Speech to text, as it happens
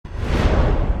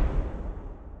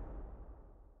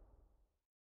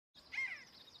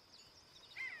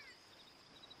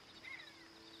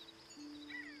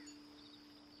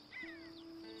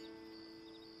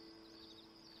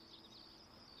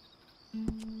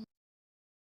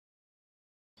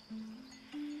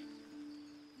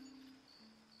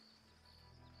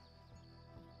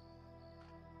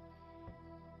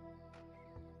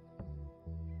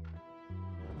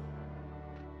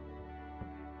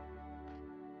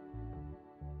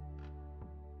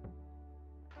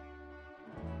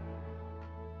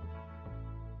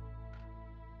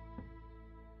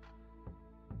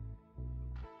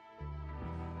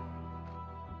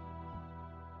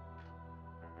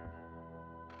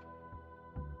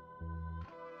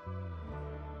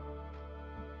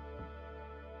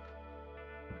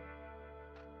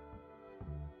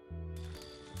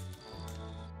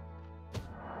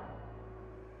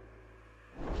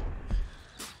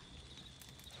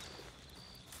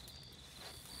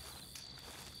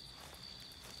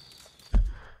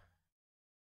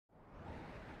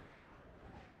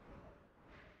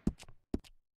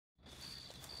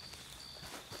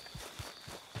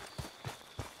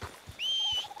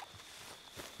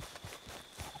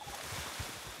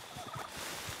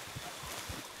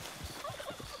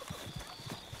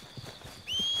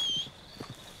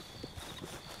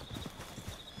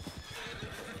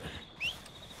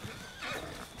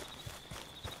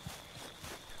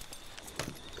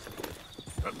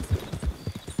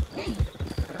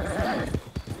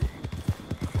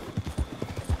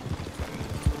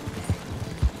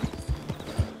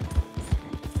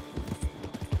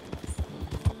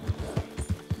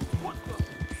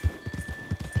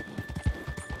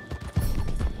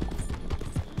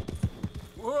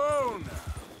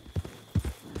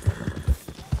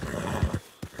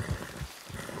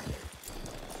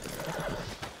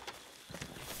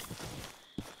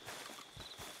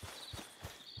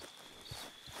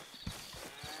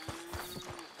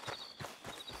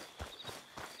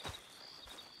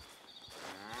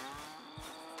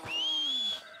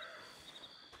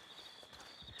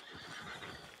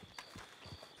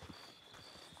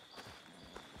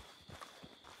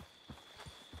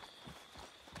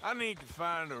I need to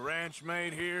find a ranch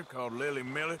maid here called Lily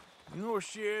Millet. You know where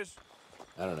she is?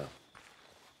 I don't know.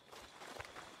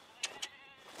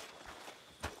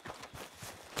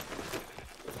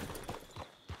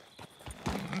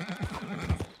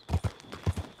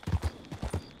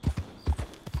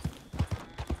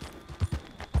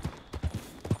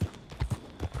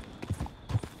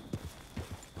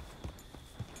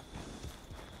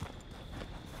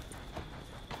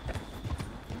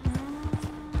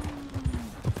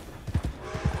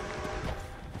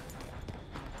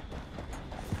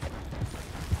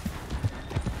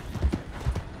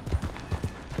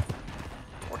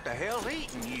 What the hell's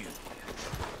eating you?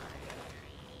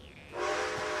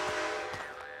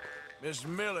 Miss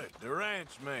Millet, the ranch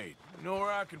maid. You know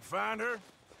where I can find her?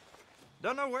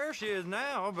 Don't know where she is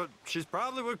now, but she's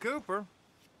probably with Cooper.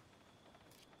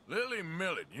 Lily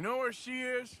Millet, you know where she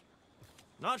is?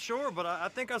 Not sure, but I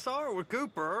think I saw her with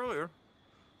Cooper earlier.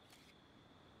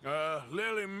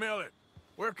 Lily Millet.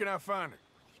 Where can I find her?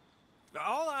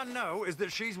 All I know is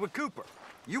that she's with Cooper.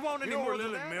 You want any You know more where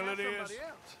than Lily that? Millet Ask is? somebody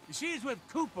else. She's with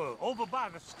Cooper over by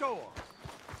the store.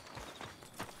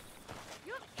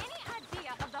 You have any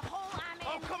idea of the hole I'm in?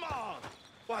 Oh, come on!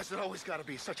 Why has it always got to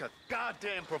be such a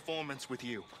goddamn performance with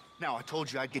you? Now, I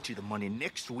told you I'd get you the money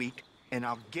next week, and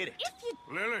I'll get it. If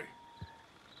you... Lily,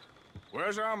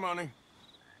 where's our money?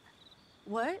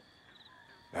 What?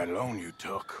 That loan you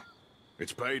took.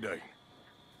 It's payday.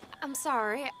 I'm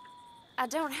sorry. I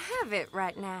don't have it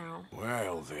right now.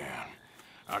 Well, then.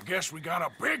 I guess we got a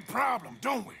big problem,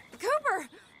 don't we? Cooper!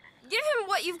 Give him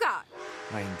what you've got.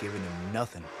 I ain't giving him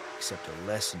nothing except a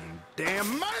lesson in damn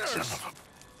manners! Son of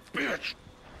a bitch!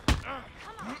 Come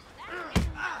on.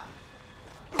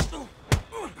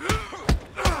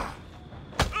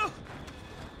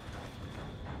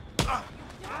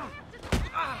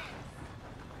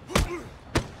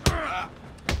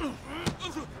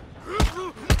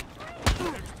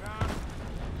 Next time,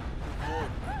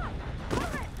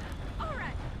 All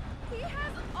right. He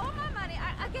has all my money.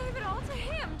 I gave it all to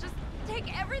him. Just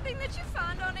take everything that you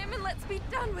find on him and let's be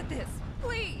done with this.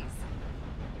 Please.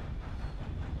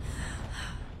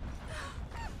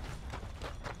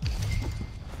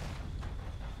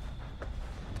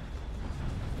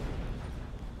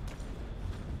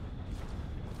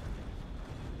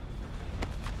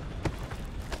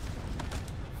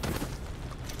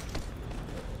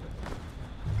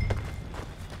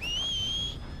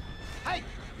 Hey,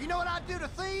 you know what I do to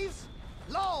thieves?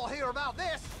 Law will hear about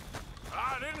this.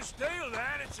 I didn't steal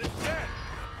that. It's a debt.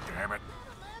 Damn it.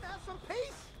 Man, have some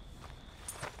peace.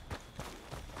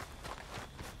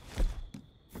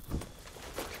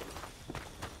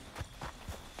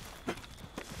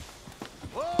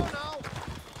 Whoa, now.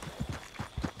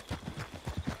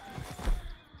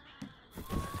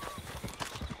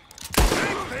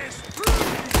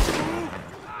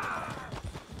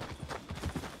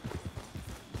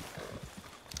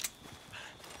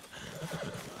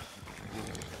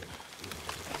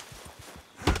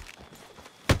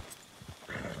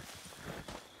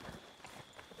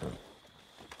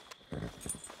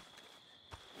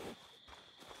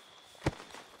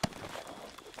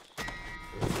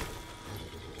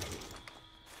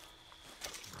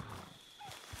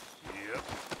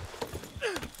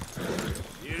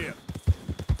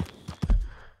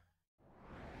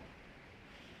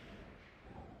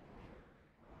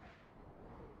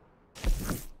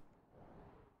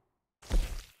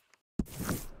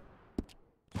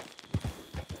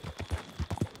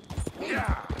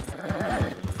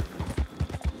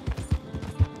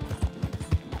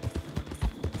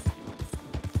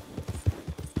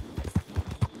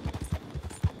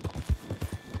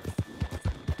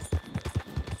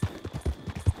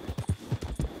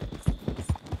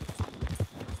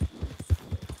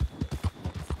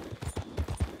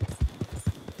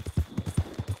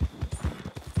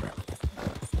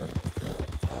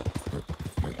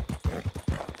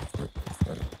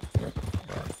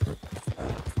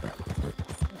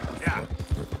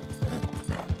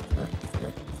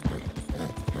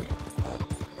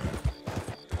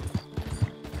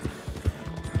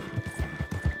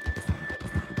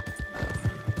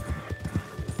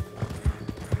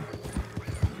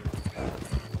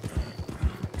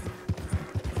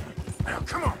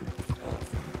 Come on.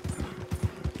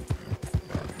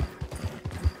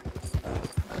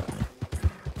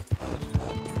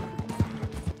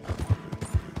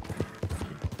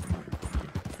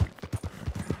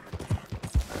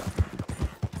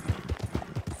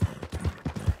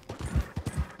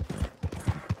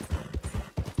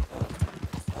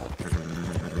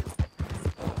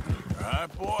 All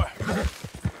right, boy.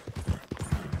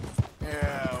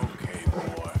 Yeah, okay,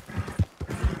 boy.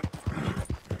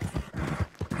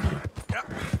 Yep.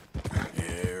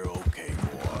 You're okay,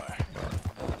 boy.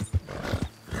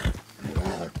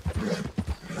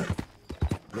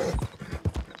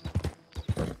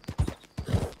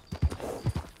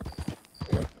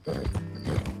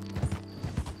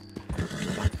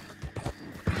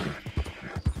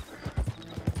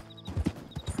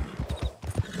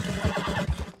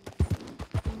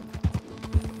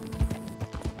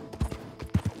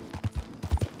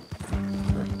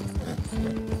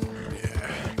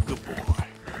 Yeah, good boy.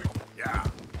 Yeah.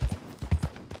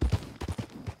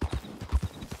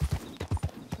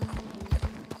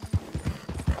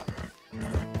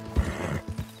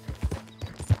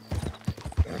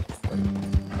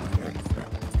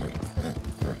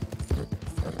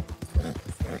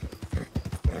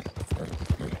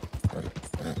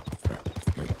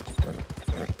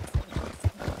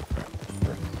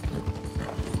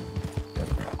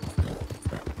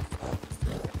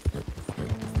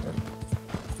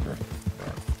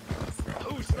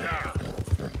 Who's there?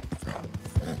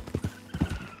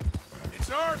 It's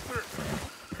Arthur.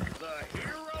 The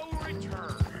hero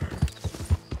returns.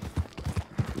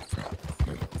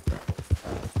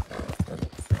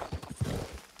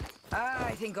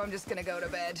 I think I'm just gonna go to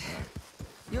bed.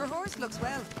 Your horse looks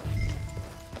well.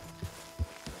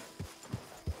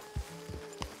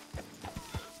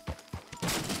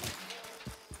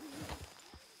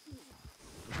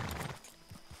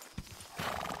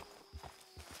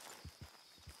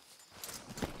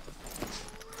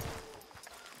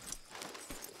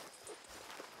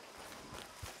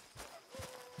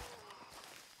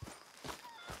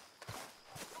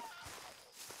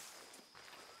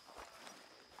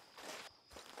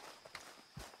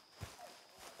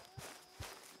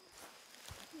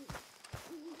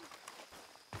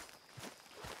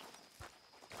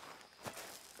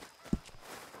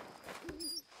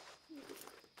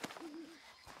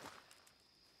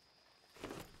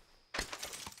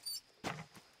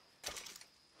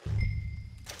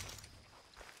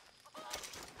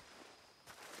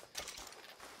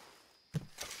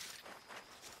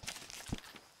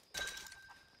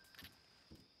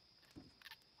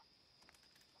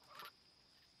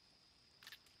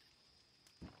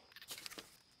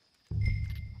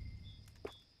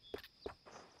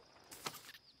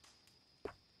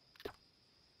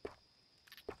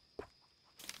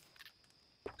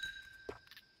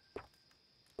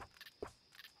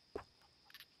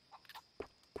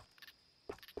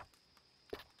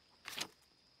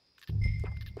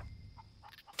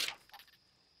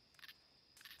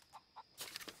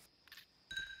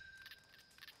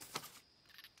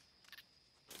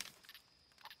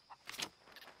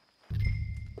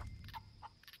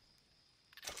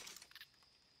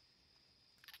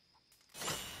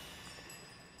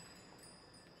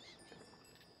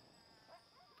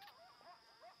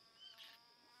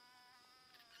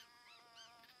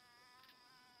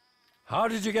 How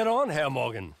did you get on, Herr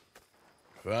Morgan?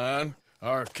 Fine.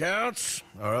 Our accounts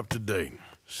are up to date.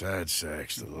 Sad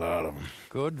sacks, a lot of them.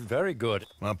 Good, very good.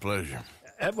 My pleasure.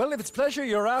 Well, if it's pleasure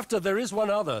you're after, there is one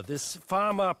other. This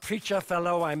farmer preacher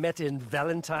fellow I met in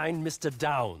Valentine, Mr.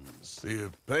 Downs. The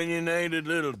opinionated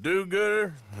little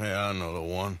do-gooder? Yeah, I know the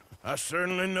one. I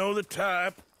certainly know the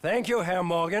type. Thank you, Herr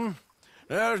Morgan.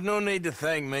 There's no need to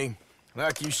thank me.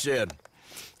 Like you said,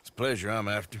 it's pleasure I'm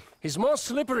after. He's more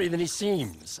slippery than he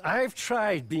seems. I've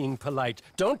tried being polite.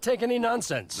 Don't take any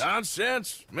nonsense.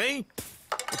 Nonsense? Me?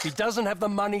 If he doesn't have the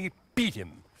money, beat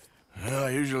him. I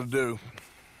usually do.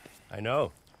 I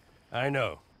know. I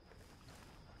know.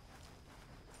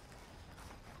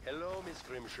 Hello, Miss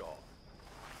Grimshaw.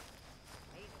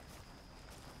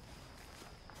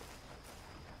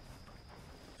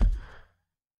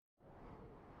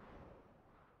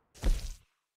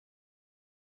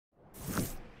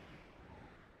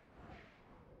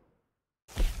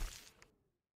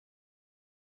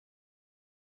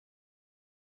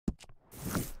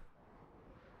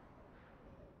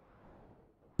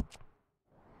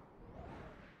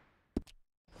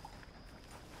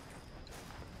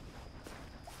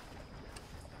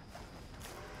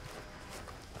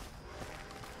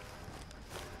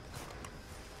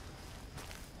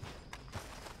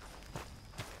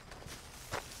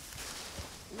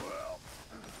 Well,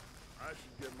 I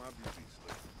should get my beauty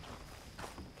sleep.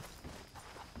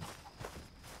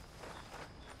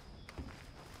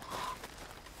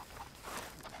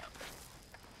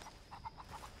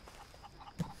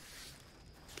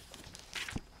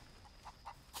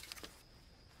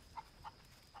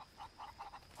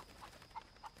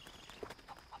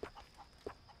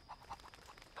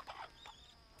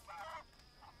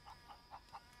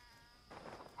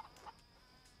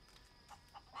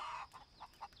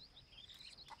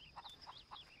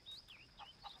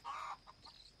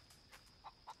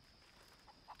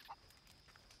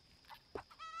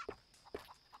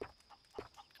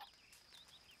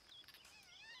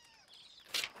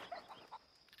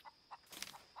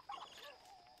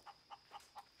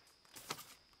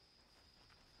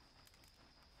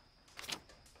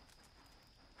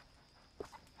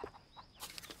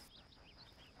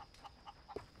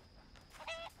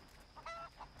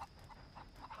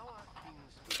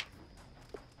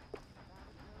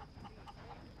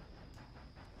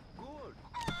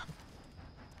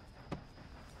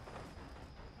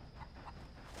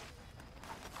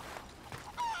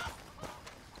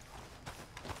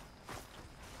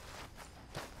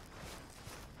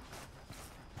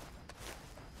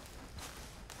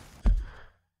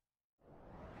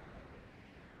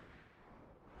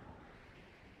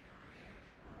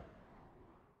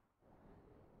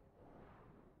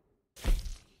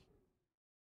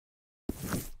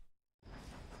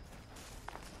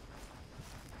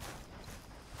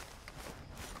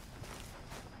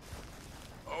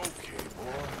 Okay,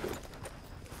 boy.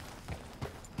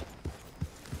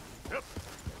 Yep.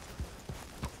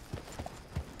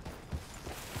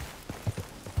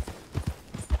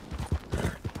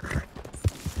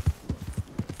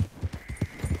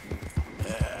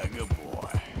 Yeah, good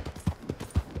boy.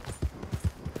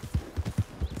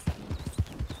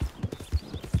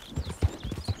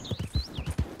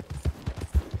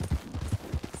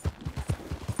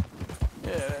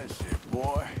 Yeah, that's it,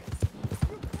 boy.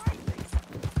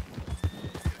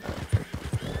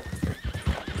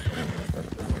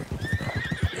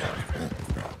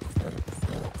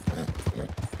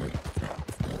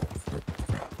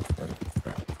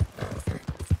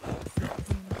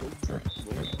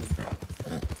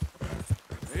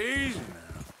 Easy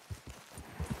now.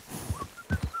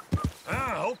 I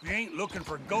hope you ain't looking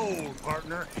for gold,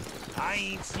 partner. I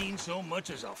ain't seen so much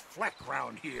as a fleck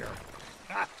round here.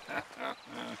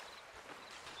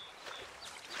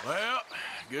 Well,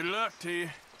 good luck to you.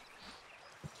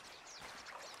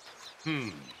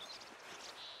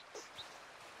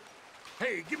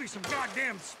 Hey, give me some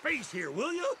goddamn space here,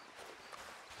 will you?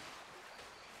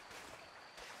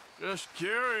 Just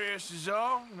curious is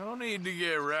all. No need to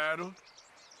get rattled.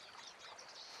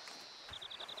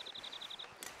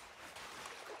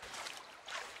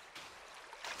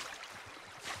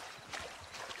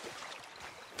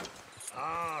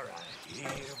 All right,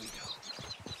 here we go.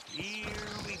 Here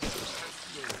we go.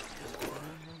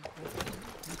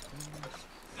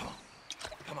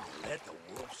 Come on, let the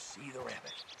wolf see the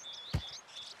rabbit.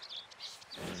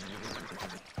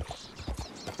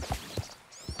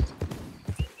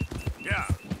 Yeah.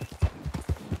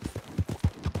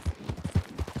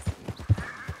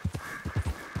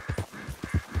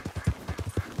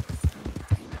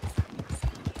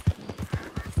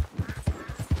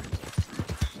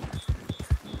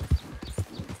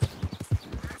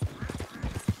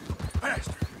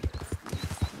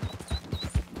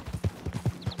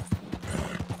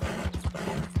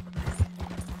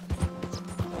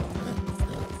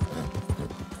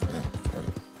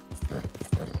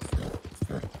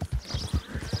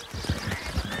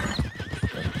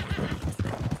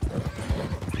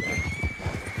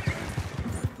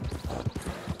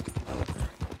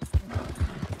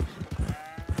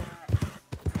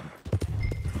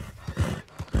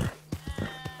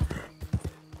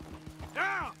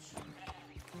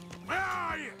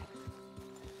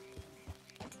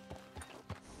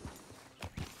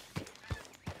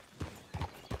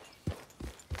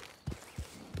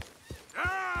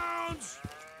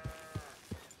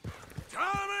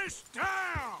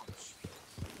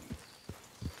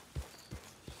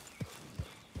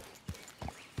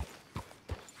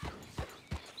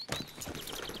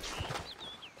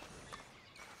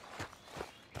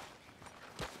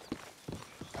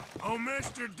 Oh,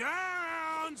 Mr.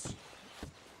 Downs!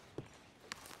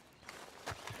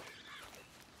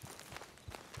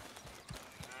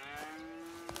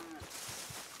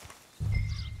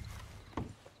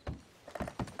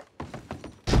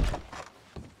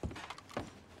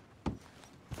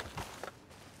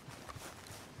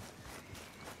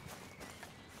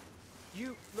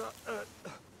 You,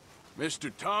 Mr.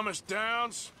 Thomas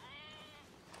Downs?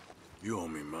 You owe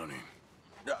me money.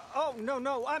 oh,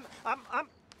 no, I'm...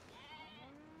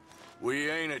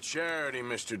 We ain't a charity,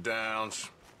 Mr. Downs.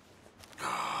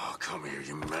 Oh, come here,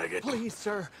 you maggot. Please,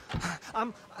 sir.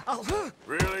 I'll...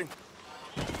 Really?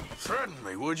 Threaten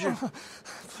me, would you?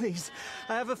 Please,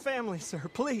 I have a family, sir,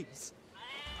 please.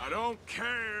 I don't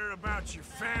care about your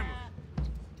family.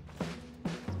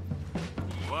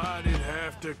 Why'd it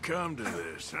have to come to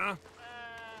this, huh?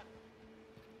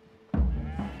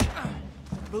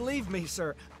 Believe me,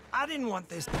 sir, I didn't want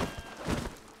this.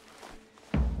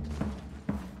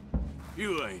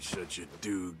 You ain't such a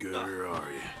do-gooder,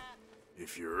 are you?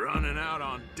 If you're running out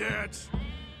on debts...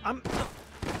 I'm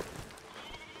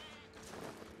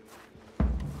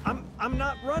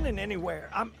not running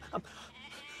anywhere.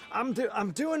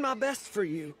 I'm doing my best for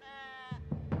you.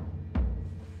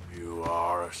 You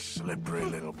are a slippery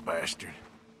little bastard.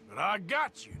 But I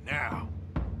got you now.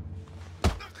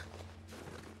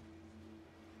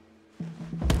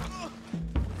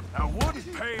 Now,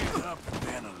 wouldn't paying up have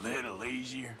been a little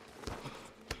easier?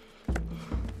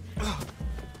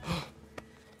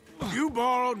 You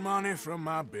borrowed money from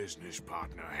my business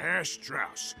partner,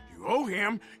 Al3xu. You owe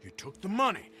him, you took the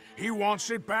money. He wants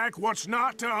it back, what's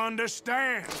not to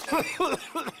understand?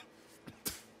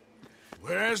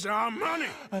 Where's our money?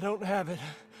 I don't have it.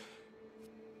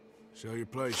 Sell your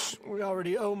place. We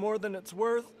already owe more than it's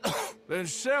worth. Then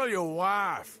sell your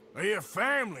wife, or your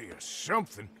family, or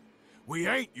something. We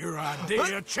ain't your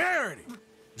idea of charity.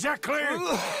 Is that clear?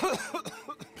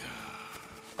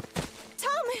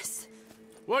 Thomas!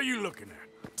 What are you looking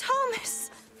at?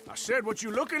 Thomas! I said what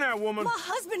you looking at, woman. My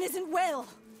husband isn't well.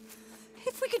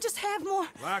 If we could just have more...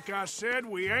 Like I said,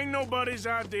 we ain't nobody's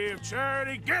idea of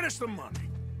charity. Get us the money.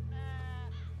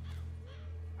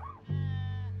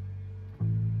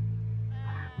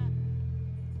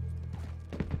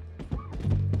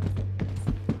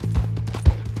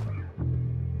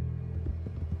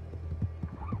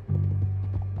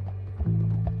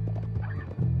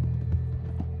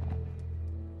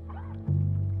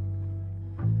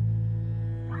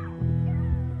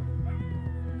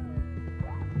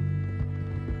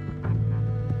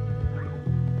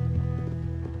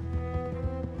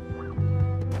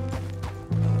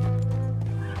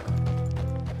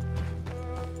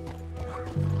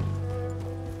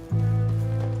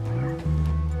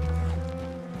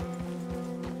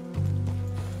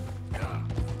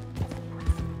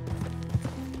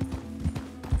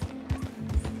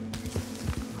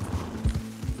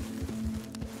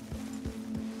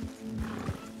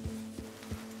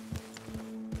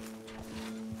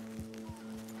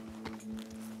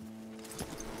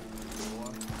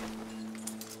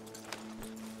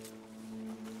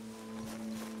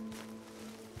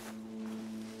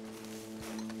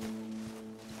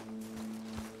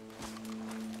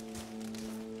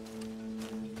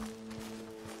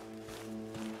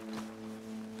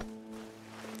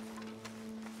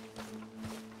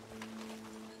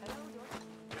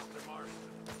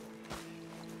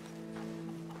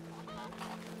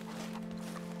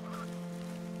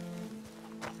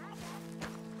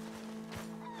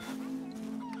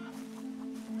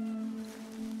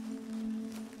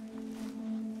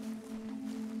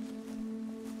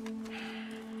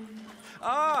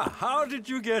 Ah, how did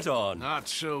you get on? Not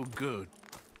so good.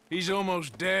 He's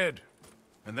almost dead.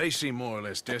 And they seem more or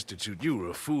less destitute. You were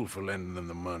a fool for lending them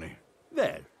the money.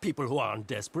 Well, people who aren't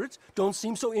desperate don't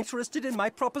seem so interested in my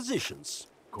propositions.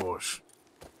 Of course.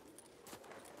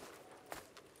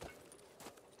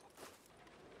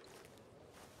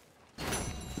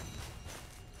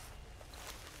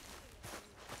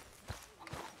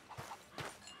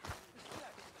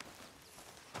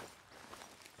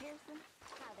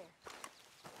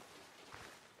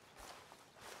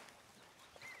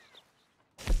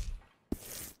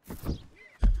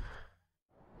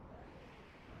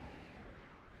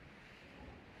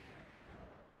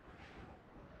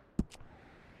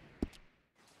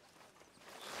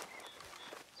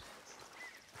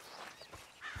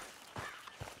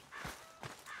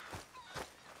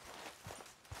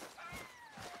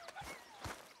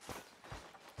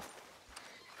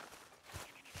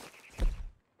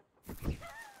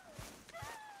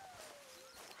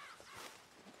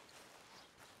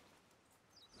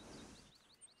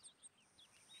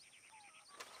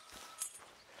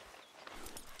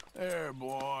 There,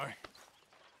 boy.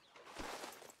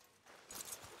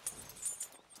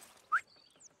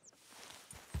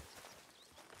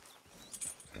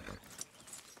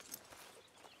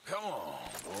 Come on,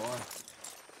 boy.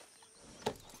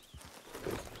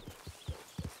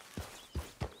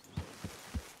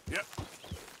 Yep.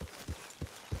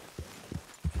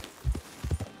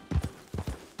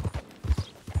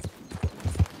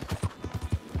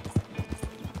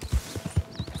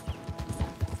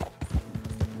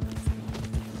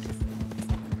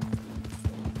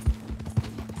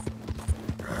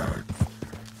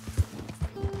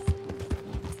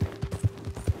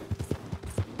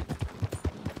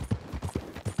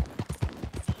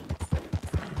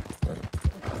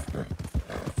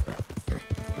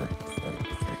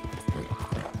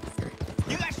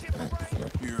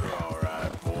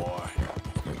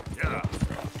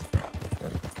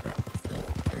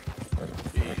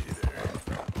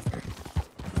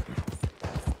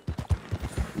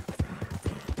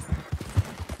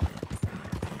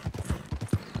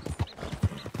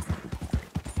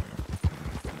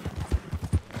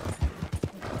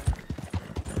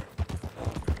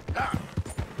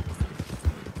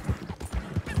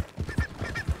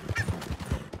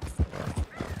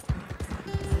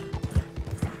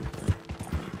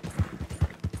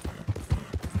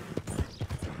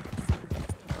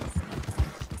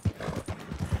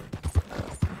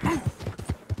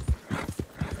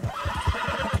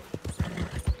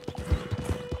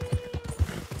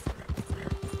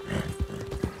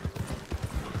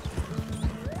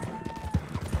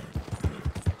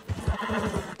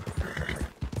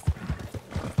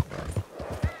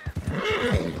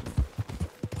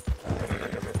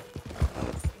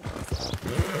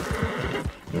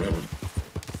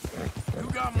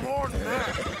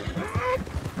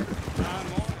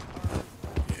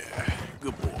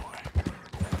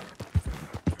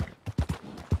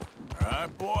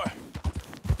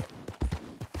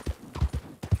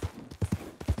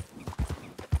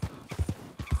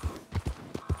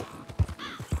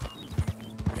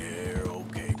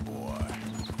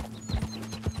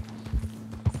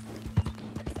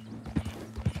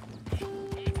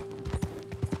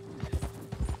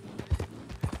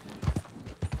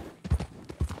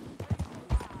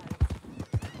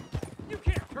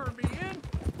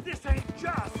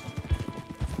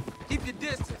 Keep your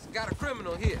distance. Got a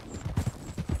criminal here.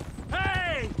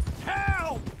 Hey!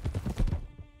 Help!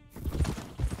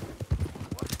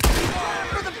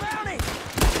 For the bounty!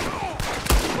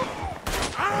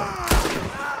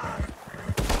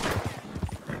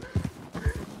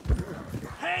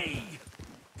 Hey!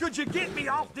 Could you get me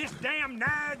off this damn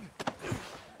nag?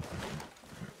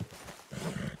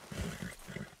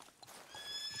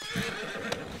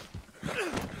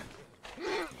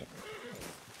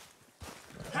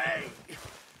 Hey!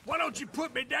 Why don't you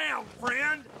put me down,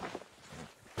 friend?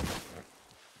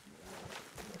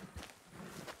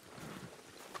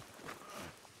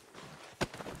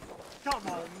 Come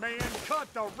on, man.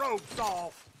 Cut the ropes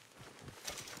off.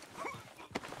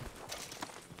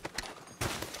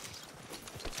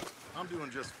 I'm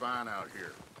doing just fine out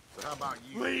here. So how about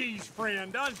you? Please,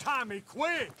 friend, untie me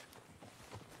quick.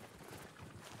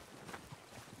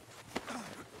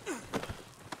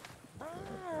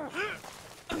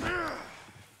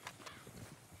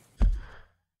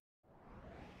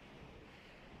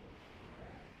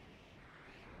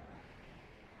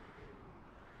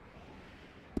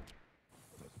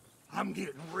 I'm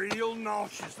getting real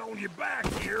nauseous on your back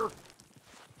here.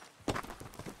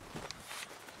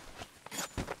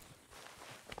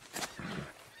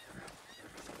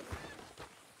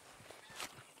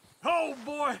 Oh,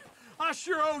 boy, I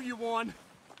sure owe you one.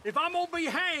 If I'm gonna be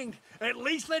hanged, at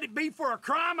least let it be for a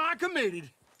crime I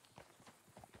committed.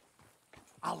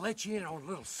 I'll let you in on a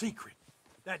little secret.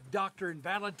 That doctor in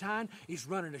Valentine is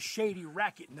running a shady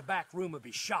racket in the back room of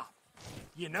his shop.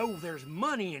 You know there's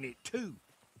money in it, too.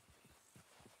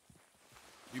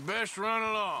 You best run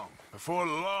along before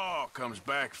the law comes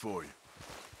back for you.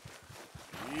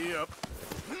 Yep.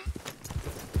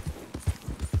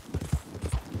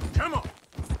 Come on.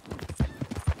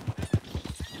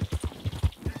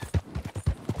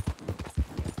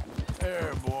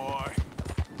 There, boy.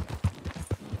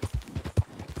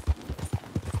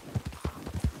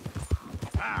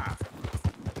 Ah.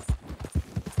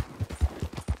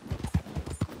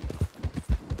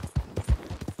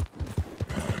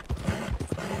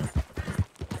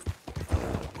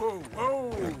 Whoa,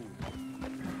 whoa.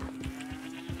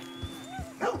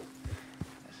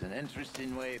 That's an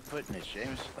interesting way of putting it,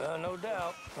 James. No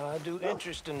doubt. I do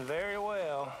interesting very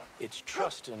well. It's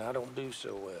trusting I don't do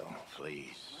so well.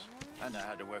 Please. I know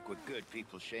how to work with good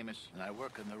people, Seamus, and I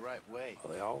work in the right way.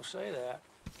 Well, they all say that.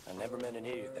 I never met an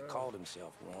idiot that called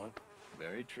himself one.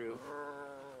 Very true.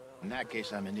 In that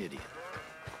case, I'm an idiot.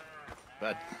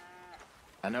 But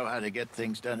I know how to get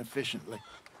things done efficiently.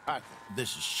 Arthur,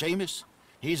 this is Seamus.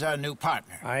 He's our new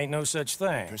partner. I ain't no such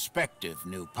thing. Prospective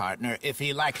new partner, if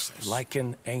he likes us.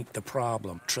 Liking ain't the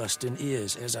problem. Trusting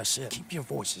is. As I said, keep your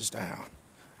voices down.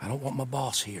 I don't want my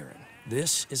boss hearing.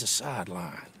 This is a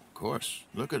sideline. Of course.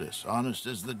 Look at us. Honest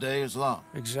as the day is long.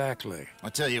 Exactly.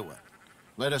 I'll tell you what.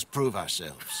 Let us prove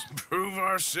ourselves. Prove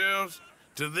ourselves?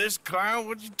 To this clown?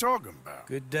 What you talking about?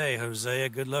 Good day, Hosea.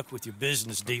 Good luck with your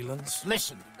business dealings.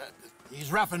 Listen,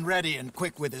 he's rough and ready and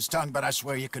quick with his tongue, but I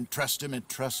swear you can trust him and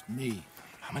trust me.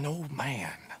 I'm an old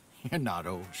man. You're not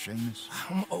old, Seamus.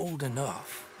 I'm old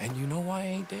enough. And you know I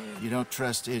ain't dead. You don't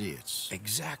trust idiots.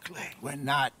 Exactly. We're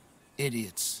not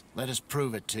idiots. Let us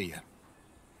prove it to you.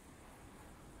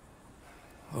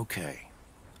 Okay.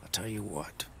 I'll tell you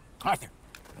what. Arthur.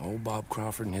 Old Bob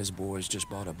Crawford and his boys just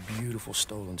bought a beautiful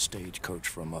stolen stagecoach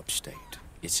from upstate.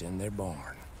 It's in their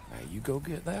barn. Now you go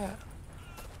get that,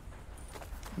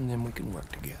 and then we can work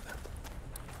together.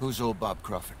 Who's old Bob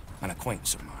Crawford? An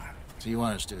acquaintance of mine. So you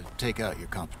want us to take out your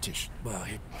competition? Well,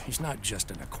 he's not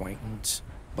just an acquaintance,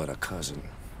 but a cousin.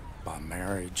 By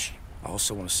marriage. I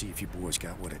also want to see if you boys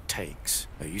got what it takes.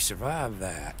 Now, you survive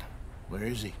that. Where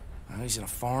is he? He's in a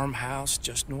farmhouse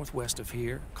just northwest of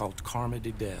here called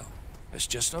Carmody Dell. It's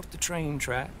just up the train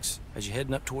tracks as you're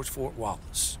heading up towards Fort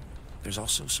Wallace. There's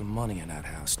also some money in that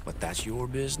house, but that's your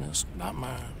business, not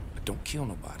mine. But don't kill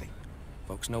nobody.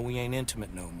 Folks know we ain't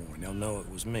intimate no more, and they'll know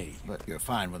it was me. But you're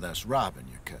fine with us robbing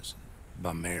your cousin?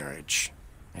 By marriage.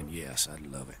 And yes, I'd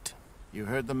love it. You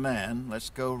heard the man. Let's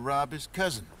go rob his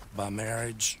cousin. By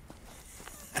marriage.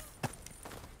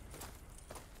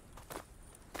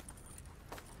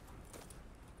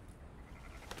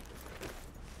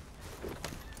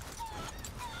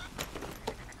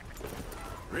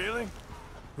 Really?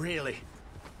 Really.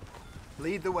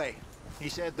 Lead the way. He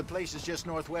said the place is just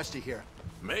northwest of here.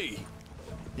 Me?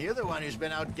 You're the one who's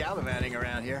been out gallivanting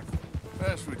around here.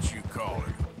 That's what you call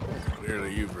it.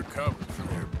 Clearly you've recovered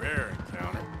from your bear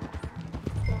encounter.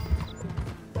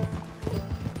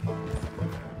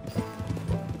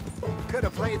 Could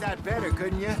have played that better,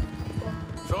 couldn't you?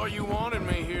 Thought you wanted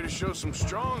me here to show some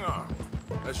strong arm.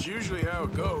 That's usually how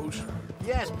it goes.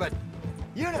 Yes, but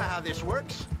you know how this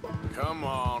works. Come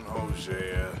on,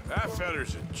 Hosea. That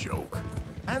feller's a joke.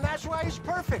 And that's why he's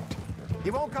perfect.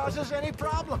 He won't cause us any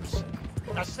problems.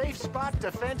 A safe spot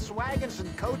to fence wagons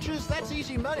and coaches, that's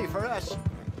easy money for us.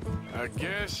 I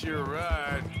guess you're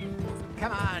right.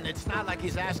 Come on, it's not like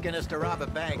he's asking us to rob a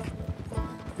bank.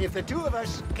 If the two of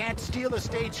us can't steal a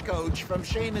stagecoach from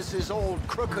Seamus's old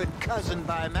crooked cousin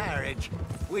by marriage,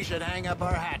 we should hang up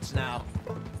our hats now.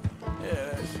 Yeah,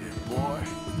 that's it, boy.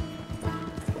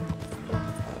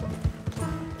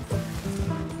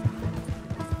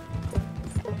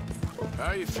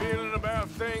 How you feeling about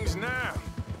things now?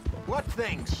 What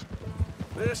things?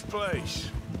 This place.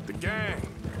 The gang.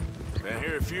 Been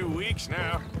here a few weeks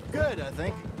now. Good, I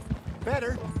think.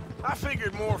 Better. I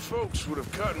figured more folks would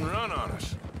have cut and run on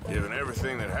us, given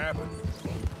everything that happened.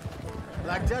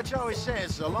 Like Dutch always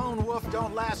says, a lone wolf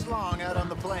don't last long out on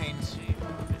the plains.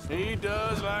 He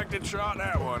does like to trot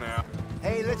that one out.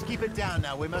 Hey, let's keep it down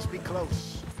now. We must be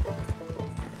close.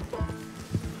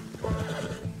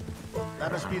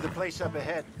 That must be the place up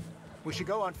ahead. We should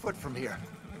go on foot from here.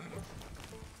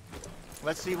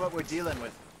 Let's see what we're dealing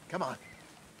with. Come on.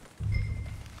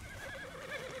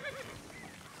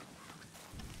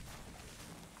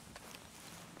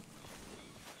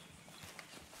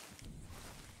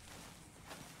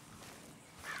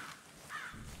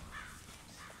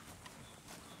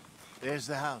 There's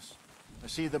the house. I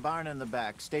see the barn in the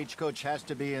back. Stagecoach has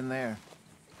to be in there.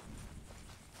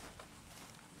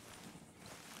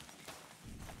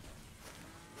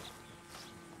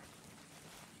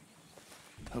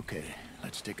 Okay,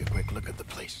 let's take a quick look at the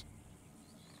place.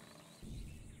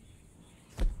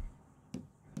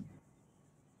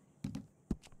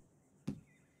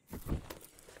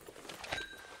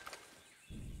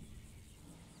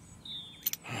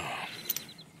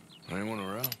 Anyone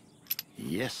around?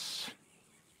 Yes.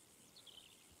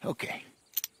 Okay.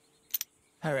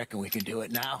 I reckon we can do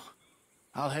it now.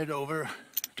 I'll head over,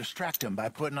 distract him by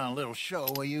putting on a little show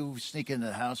while you sneak into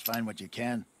the house, find what you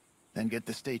can, then get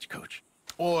the stagecoach.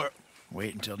 Or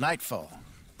wait until nightfall.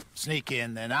 Sneak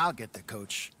in, then I'll get the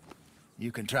coach.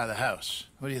 You can try the house.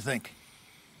 What do you think?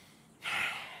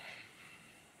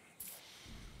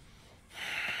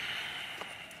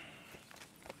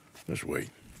 Just wait.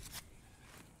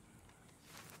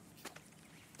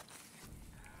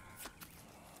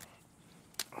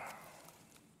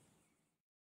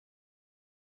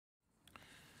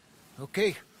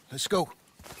 Okay, let's go.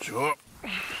 Sure.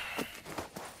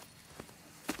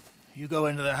 You go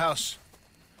into the house.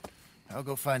 I'll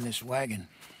go find this wagon.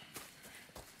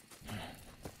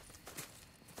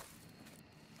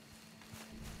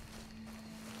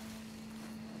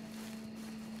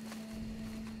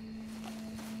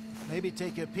 Maybe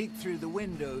take a peek through the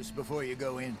windows before you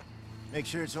go in. Make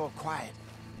sure it's all quiet.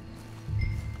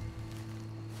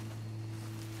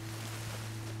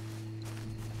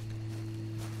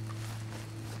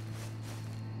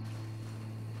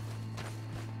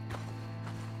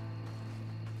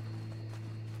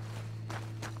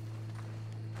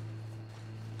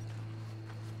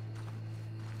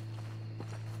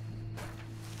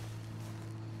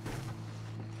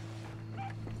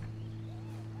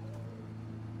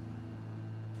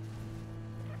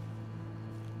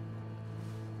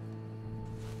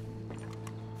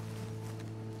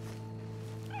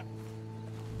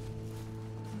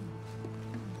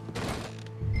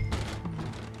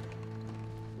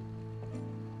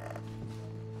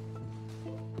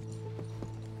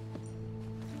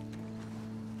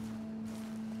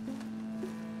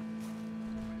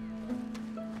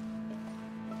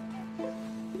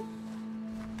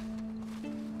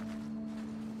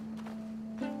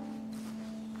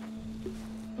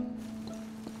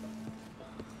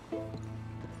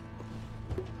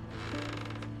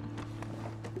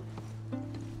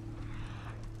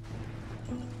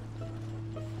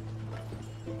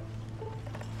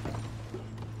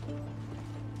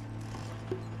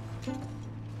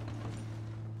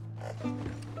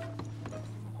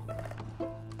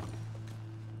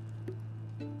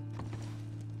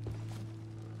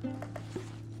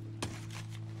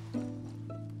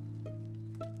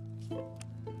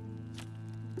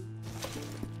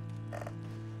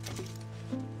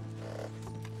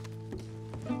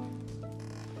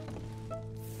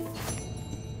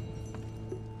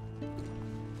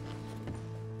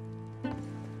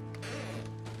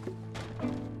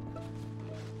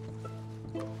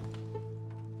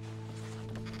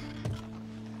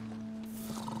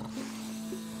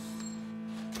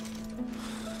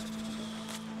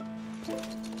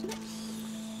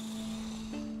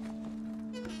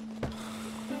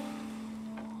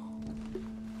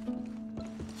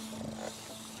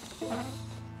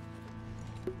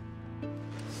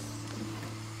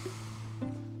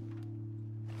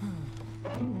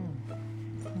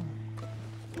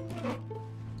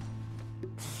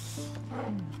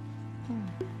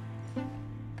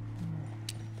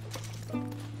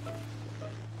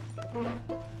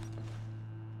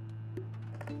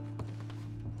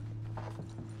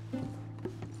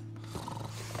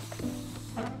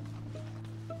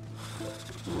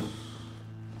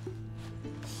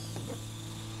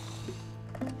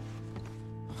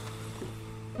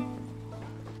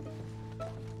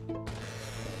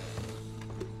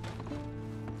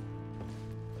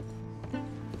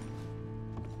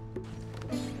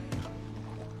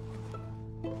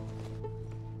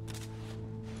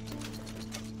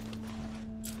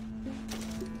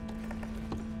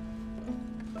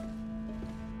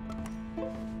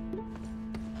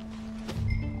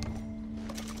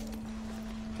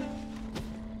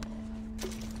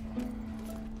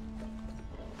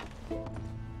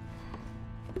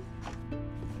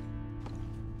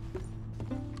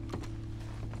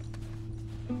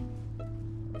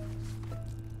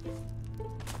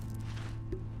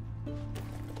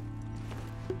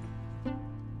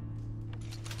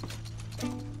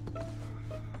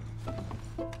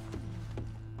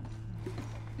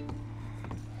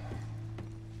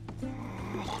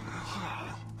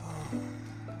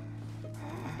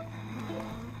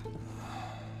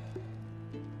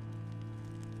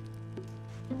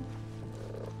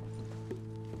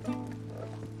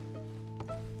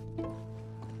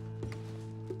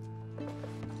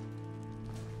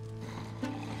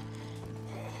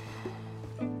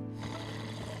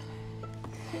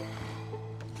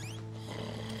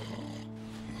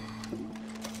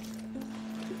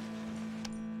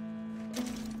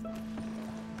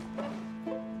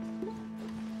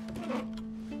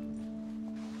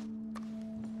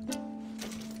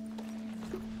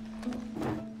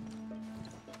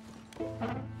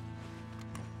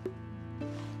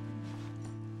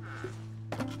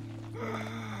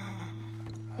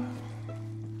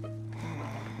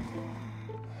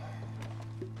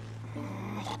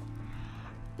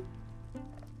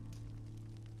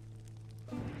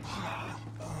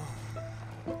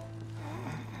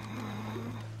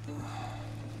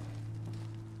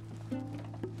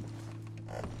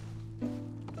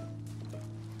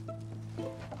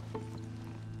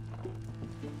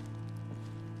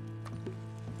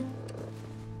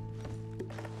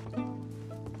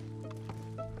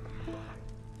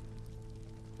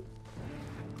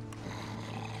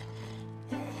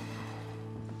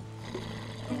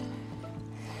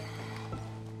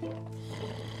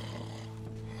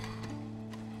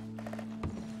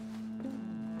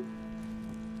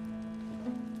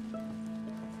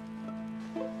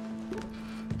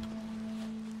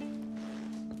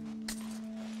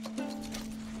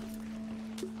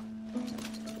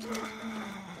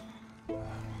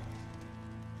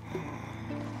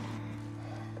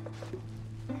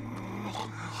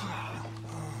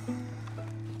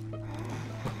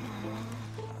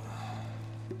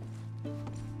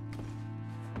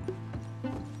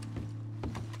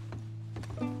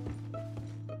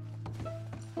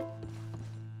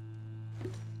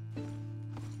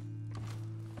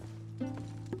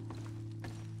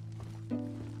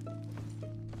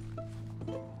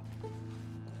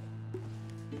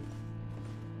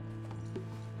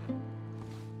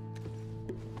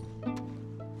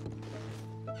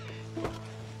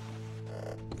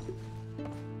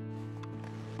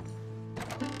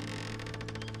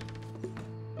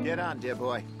 Get on, dear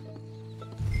boy.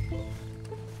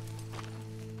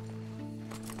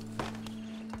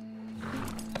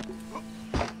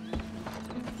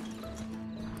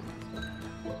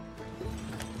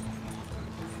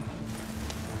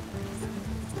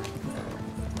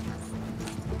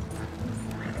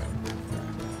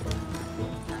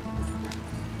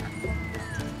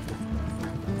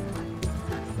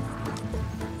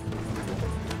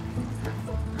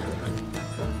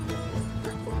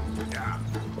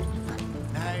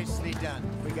 Nicely done.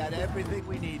 We got everything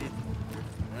we needed.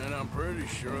 And I'm pretty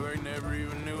sure they never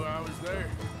even knew I was there.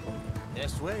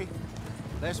 This way.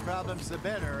 Less problems the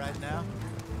better right now.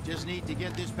 Just need to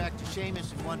get this back to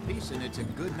Seamus in one piece and it's a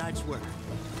good night's work.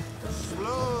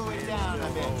 Slow it down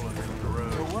a bit.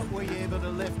 So what were you able to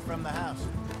lift from the house?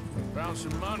 Found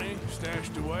some money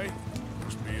stashed away.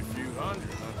 Must be a few hundred,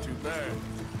 not too bad.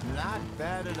 Not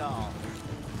bad at all.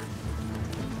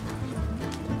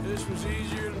 This was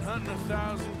easier than hunting a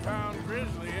 1,000-pound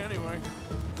grizzly anyway.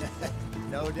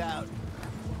 No doubt.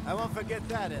 I won't forget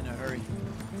that in a hurry.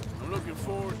 I'm looking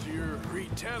forward to your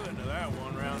retelling of that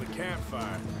one around the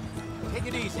campfire. Take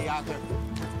it easy, Arthur.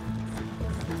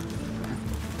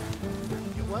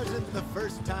 It wasn't the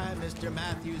first time Mr.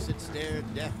 Matthews had stared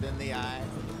death in the eye.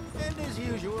 And as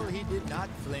usual, he did not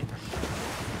flinch.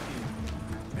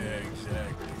 Yeah,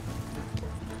 exactly.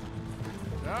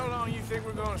 So how long you think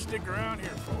we're gonna stick around here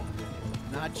for?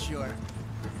 Not sure.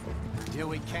 Till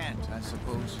we can't, I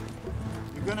suppose.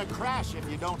 You're gonna crash if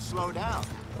you don't slow down.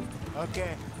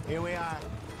 Okay, here we are.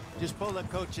 Just pull the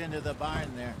coach into the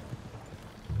barn there.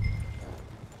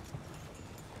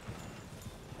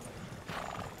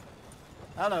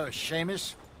 Hello,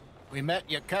 Seamus. We met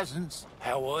your cousins.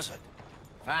 How was it?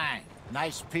 Fine.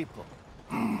 Nice people.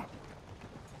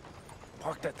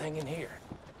 Park that thing in here.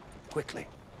 Quickly.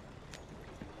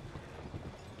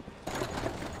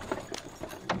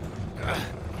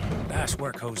 Nice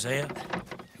work, Hosea.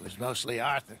 It was mostly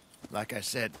Arthur. Like I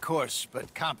said, coarse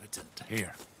but competent.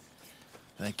 Here.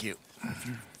 Thank you. If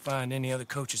you find any other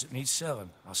coaches that need selling,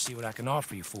 I'll see what I can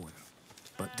offer you for them.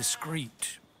 But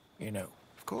discreet, you know.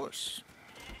 Of course.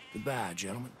 Goodbye,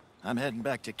 gentlemen. I'm heading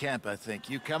back to camp, I think.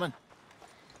 You coming?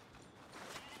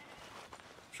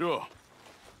 Sure.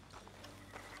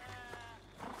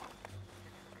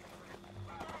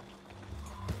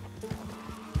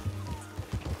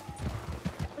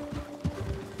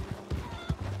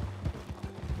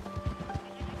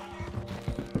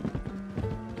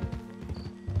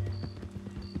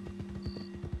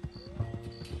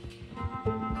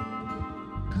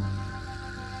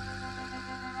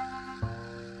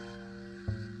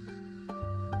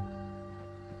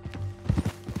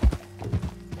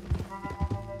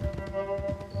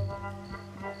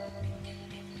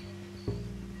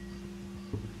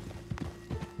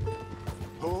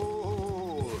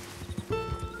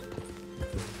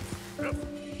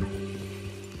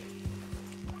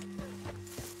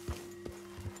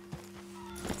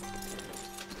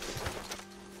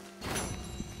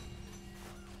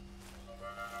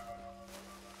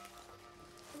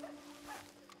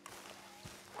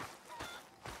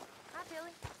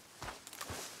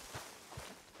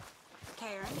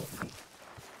 Karen.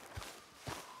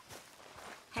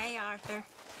 Hey, Arthur.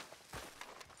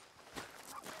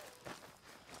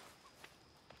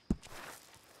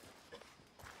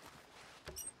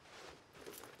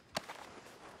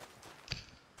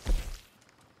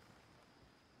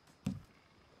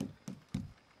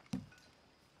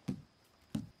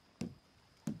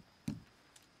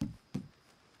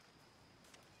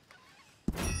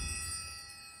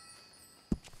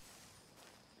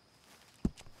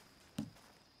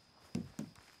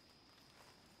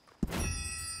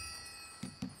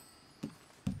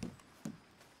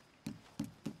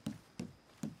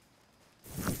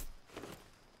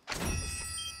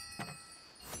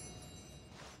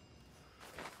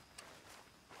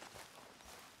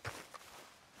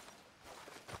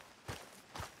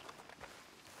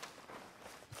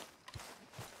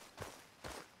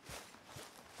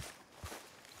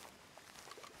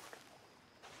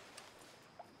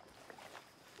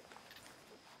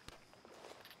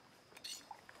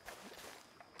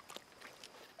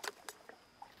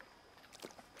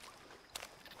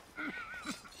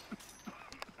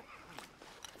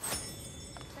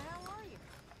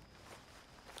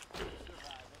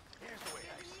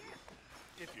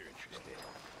 If you're interested.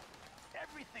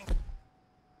 Everything...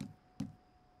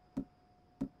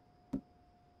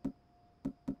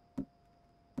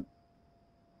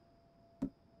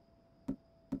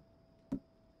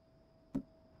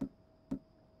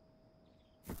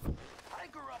 I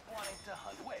grew up wanting to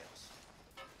hunt whales.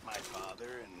 My father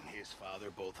and his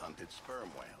father both hunted sperm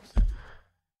whales.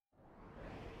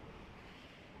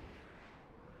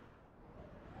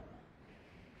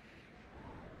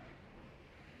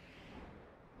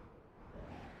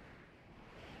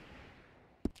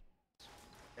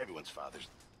 Everyone's father's...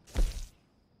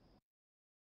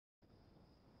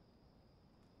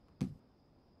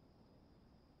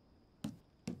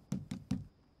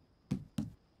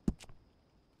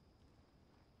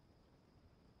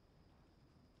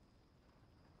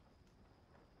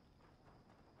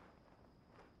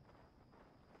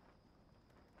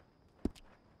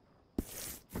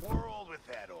 World with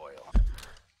that oil.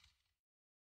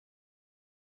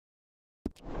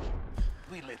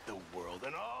 We lit the world,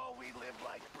 and oh, we live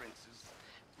like princes.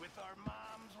 With our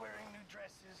moms wearing new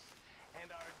dresses,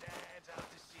 and our dads out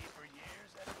to sea for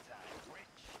years at a time,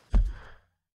 rich.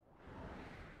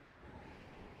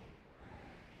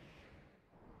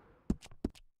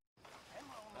 And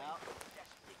lonely, Well,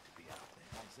 desperate to be out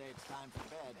there. I'd say it's time for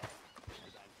bed.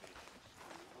 As I'm finishing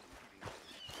school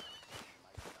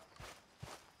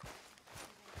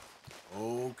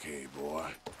and Okay, boy.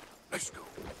 Let's go.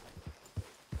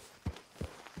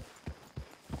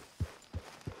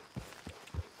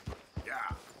 Yeah.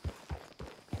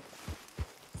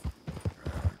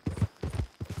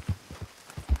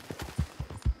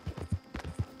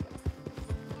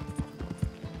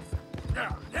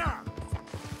 Yeah, yeah.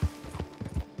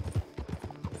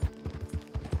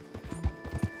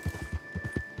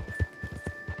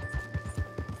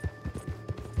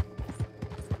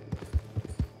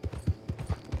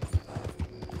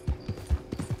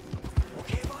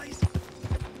 Okay, boys.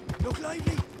 Look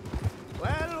lively.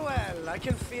 Well, well, I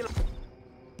can feel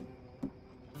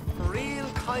a real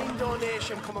kind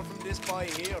donation coming from this boy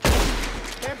here.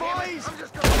 Hey, boys! I'm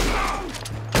just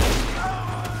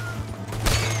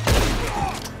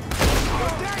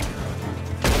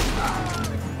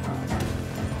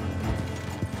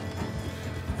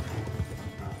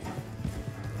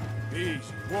Easy.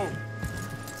 Whoa.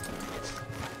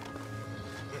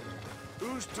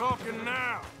 Who's talking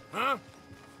now, huh?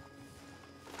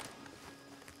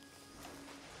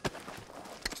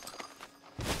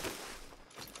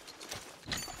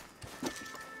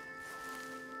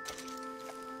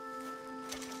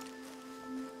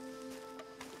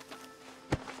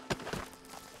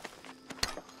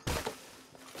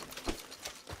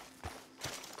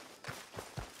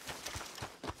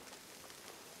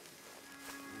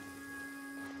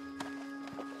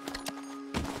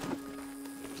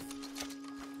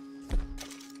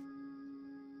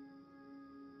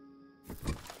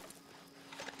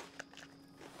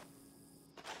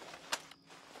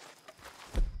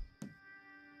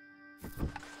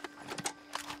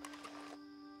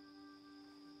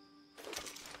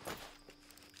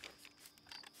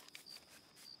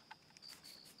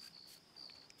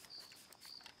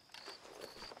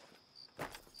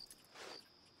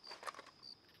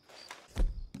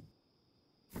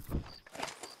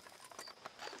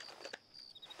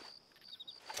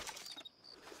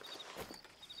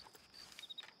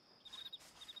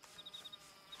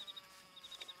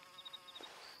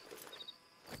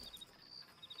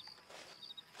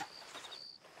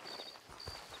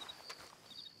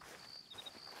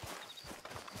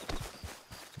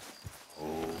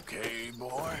 Okay,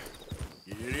 boy.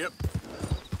 Yep.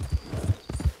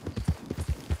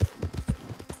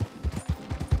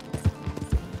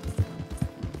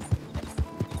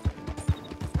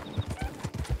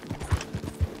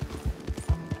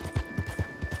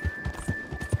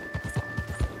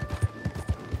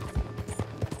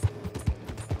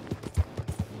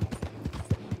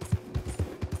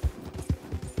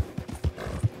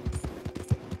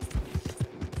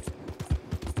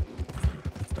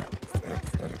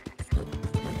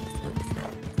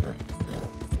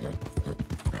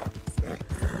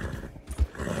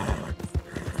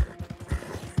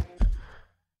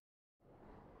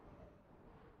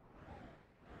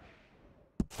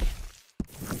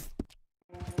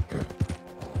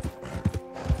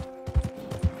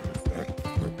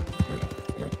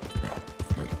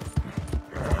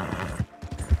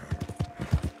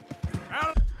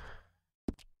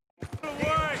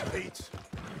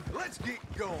 Let's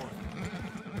get going.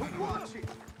 Watch it.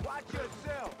 Watch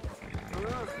yourself.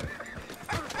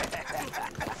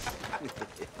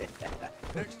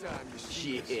 Next time you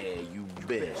see us, Yeah, you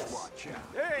bet. watch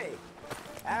out. Hey,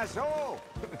 asshole.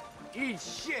 Eat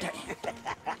shit.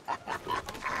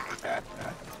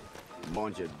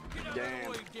 Bunch of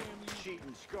damn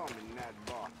cheating scum in that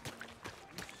bar.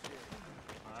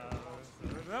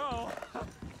 No.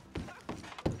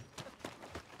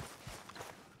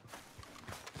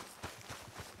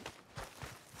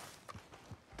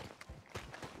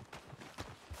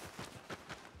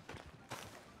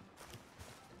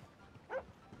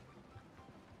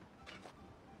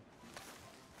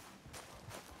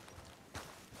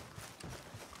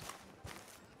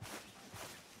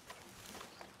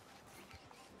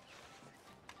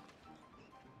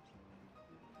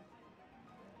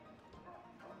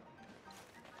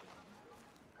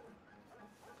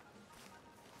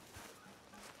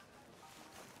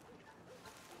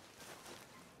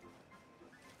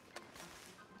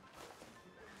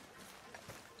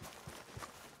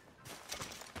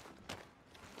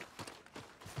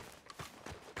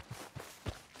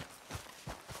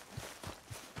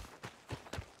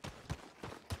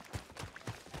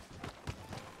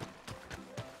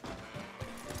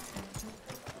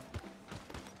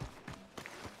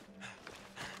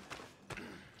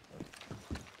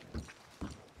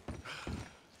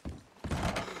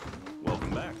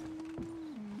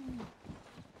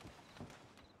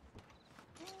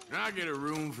 Can I get a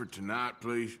room for tonight,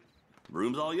 please?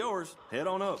 Room's all yours. Head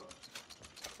on up.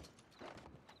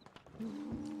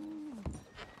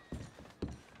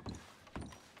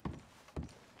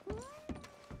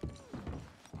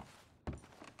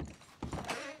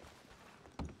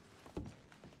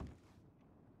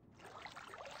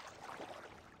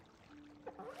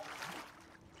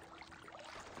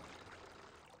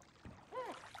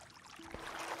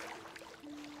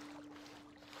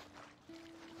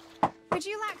 Would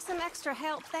you like some extra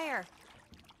help there?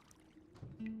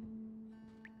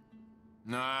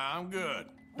 Nah, I'm good.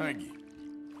 Thank you.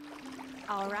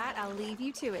 All right, I'll leave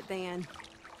you to it then.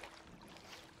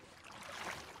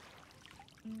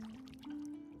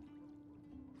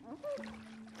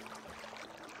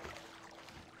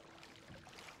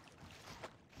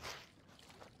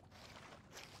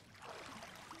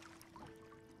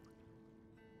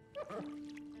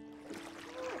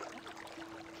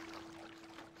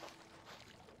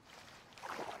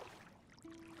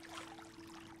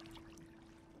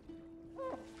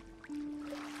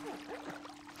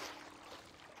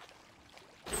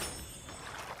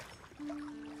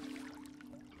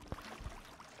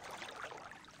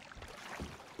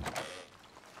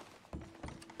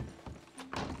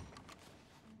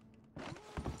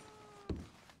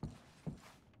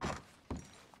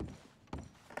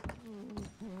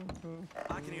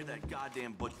 I can hear that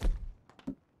goddamn butcher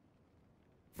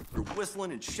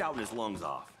whistling and shouting his lungs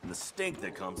off. And the stink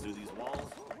that comes through these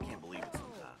walls, I can't believe it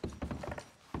sometimes.